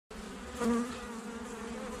Hi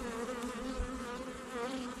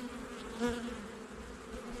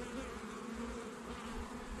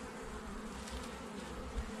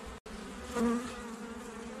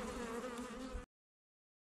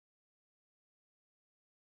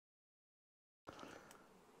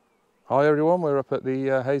everyone, we're up at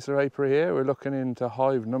the Haselor apiary here. We're looking into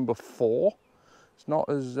hive number 4. It's not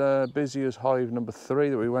as busy as hive number 3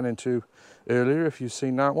 that we went into earlier, if you've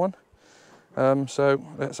seen that one. So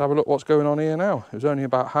let's have a look what's going on here now. It was only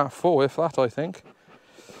about half full, if that, I think.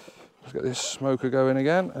 Let's get this smoker going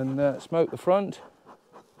again and smoke the front.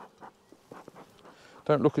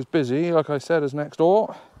 Don't look as busy, like I said, as next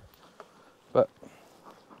door. But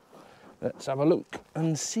let's have a look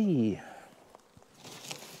and see.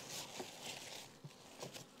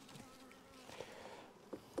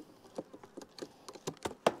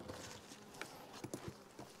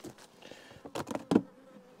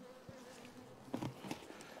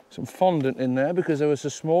 Some fondant in there because they were so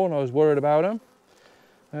small and I was worried about them.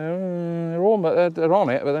 They're on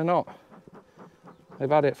it, but they're not. They've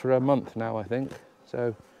had it for a month now, I think.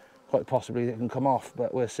 So quite possibly it can come off,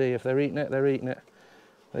 but we'll see. If they're eating it, they're eating it.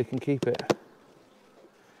 They can keep it.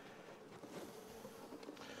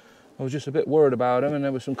 I was just a bit worried about them, and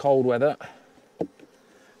there was some cold weather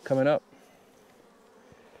coming up.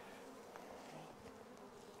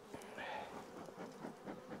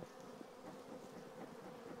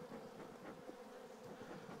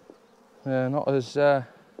 Not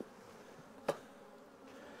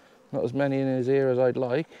as many in his ear as I'd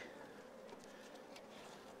like.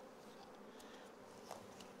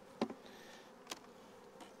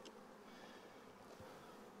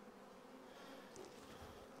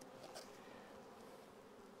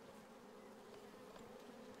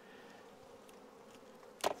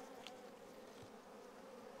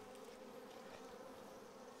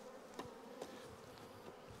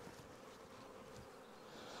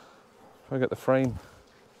 I get the frame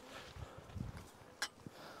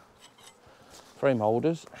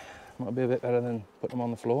holders. Might be a bit better than putting them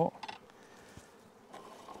on the floor.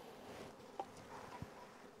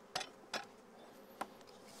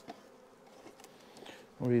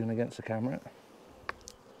 Or even against the camera.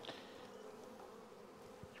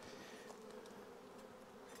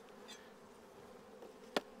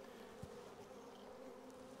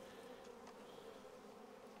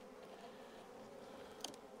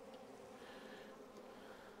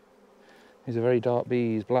 These are very dark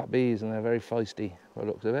bees, black bees, and they're very feisty by the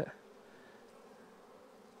looks of it.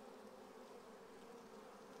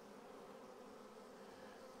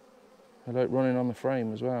 They like running on the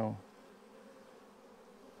frame as well.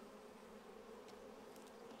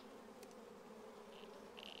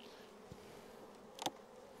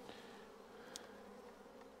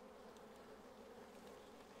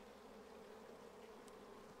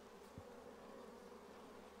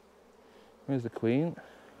 There's the queen.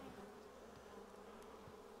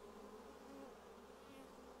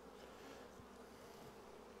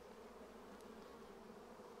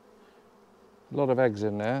 A lot of eggs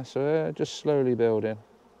in there, so just slowly building.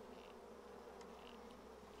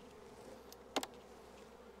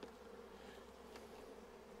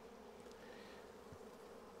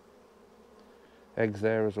 Eggs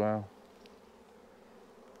there as well.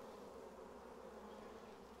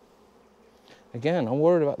 Again, I'm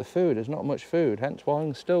worried about the food. There's not much food, hence why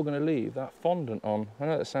I'm still going to leave that fondant on. I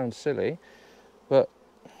know that sounds silly, but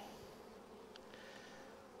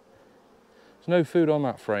there's no food on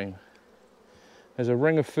that frame. There's a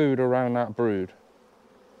ring of food around that brood.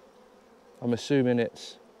 I'm assuming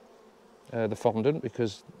it's the fondant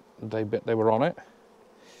because they were on it.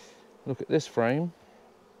 Look at this frame.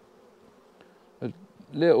 A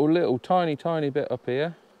little tiny bit up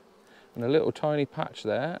here, and a little tiny patch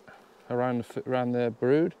there around the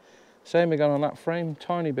brood. Same again on that frame.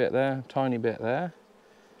 Tiny bit there, tiny bit there.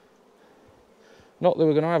 Not that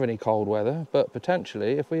we're going to have any cold weather, but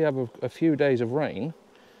potentially if we have a few days of rain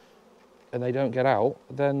and they don't get out,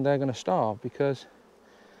 then they're going to starve, because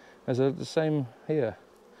there's the same here.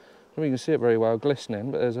 I don't know if you can see it very well,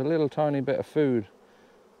 glistening, but there's a little tiny bit of food,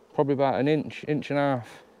 probably about an inch and a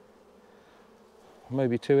half,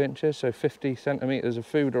 maybe 2 inches, so 50 centimetres of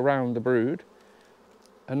food around the brood,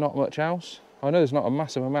 and not much else. I know there's not a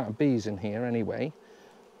massive amount of bees in here anyway,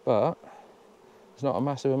 but there's not a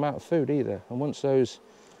massive amount of food either. And once those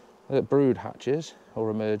brood hatches or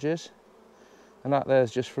emerges, and that there's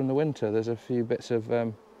just from the winter, there's a few bits of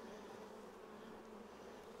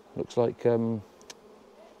looks like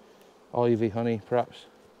ivy honey perhaps,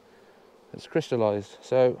 it's crystallized.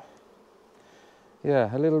 So yeah,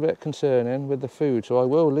 a little bit concerning with the food, so I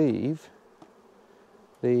will leave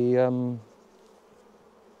the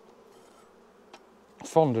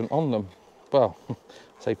fondant on them. Well,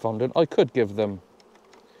 say fondant, I could give them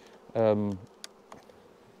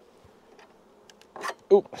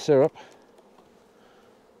syrup,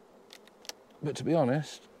 but to be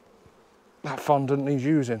honest, that fondant needs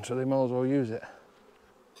using, so they might as well use it.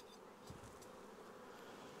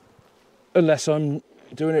 Unless I'm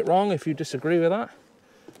doing it wrong. If you disagree with that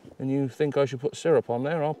and you think I should put syrup on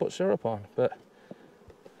there, I'll put syrup on, but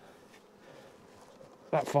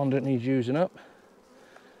that fondant needs using up.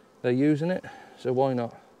 They're using it, so why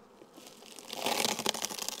not?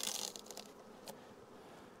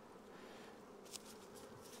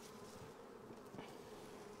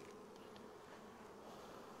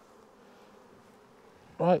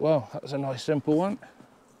 Right, well, that's a nice simple one.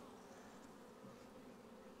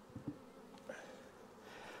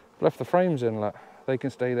 Left the frames in, look. They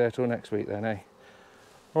can stay there till next week then, eh?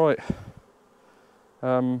 Right,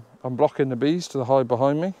 I'm blocking the bees to the hive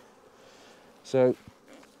behind me, so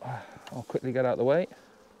I'll quickly get out of the way.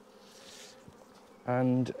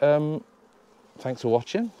 And thanks for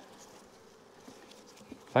watching.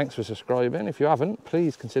 Thanks for subscribing. If you haven't,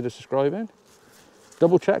 please consider subscribing.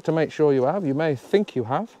 Double check to make sure you have. You may think you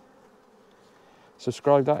have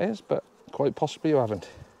subscribed, that is, but quite possibly you haven't.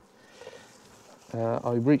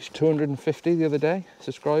 I reached 250 the other day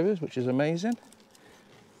subscribers, which is amazing.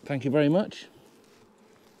 Thank you very much.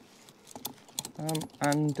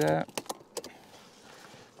 And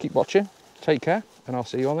keep watching. Take care, and I'll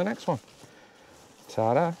see you on the next one.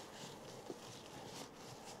 Ta-da.